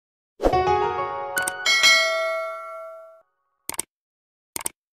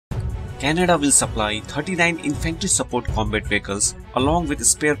Canada will supply 39 infantry support combat vehicles along with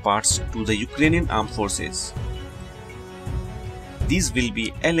spare parts to the Ukrainian Armed Forces. These will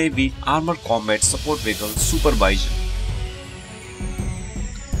be LAV Armored Combat Support Vehicle Super Bison.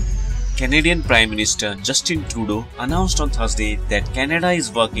 Canadian Prime Minister Justin Trudeau announced on Thursday that Canada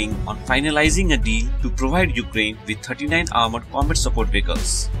is working on finalizing a deal to provide Ukraine with 39 armored combat support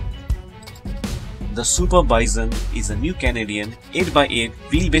vehicles. The Super Bison is a new Canadian 8x8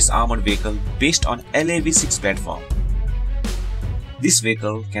 wheelbase armored vehicle based on LAV-6 platform. This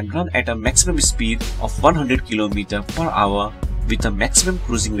vehicle can run at a maximum speed of 100 km per hour with a maximum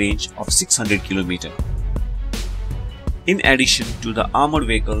cruising range of 600 km. In addition to the armored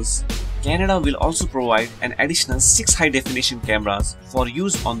vehicles, Canada will also provide an additional 6 high-definition cameras for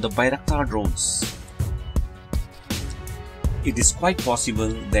use on the Bayraktar drones. It is quite possible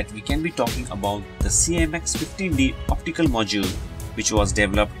that we can be talking about the CMX-15D optical module, which was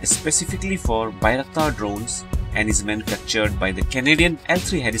developed specifically for Bayraktar drones and is manufactured by the Canadian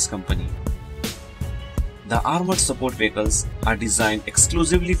L3Harris company. The armored support vehicles are designed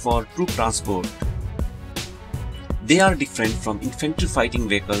exclusively for troop transport. They are different from infantry fighting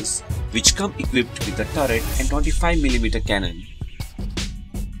vehicles, which come equipped with a turret and 25mm cannon.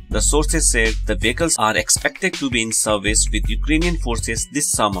 The sources said the vehicles are expected to be in service with Ukrainian forces this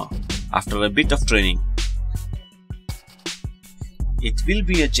summer, after a bit of training. It will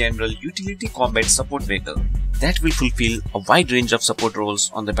be a general utility combat support vehicle that will fulfill a wide range of support roles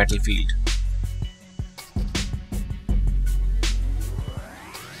on the battlefield.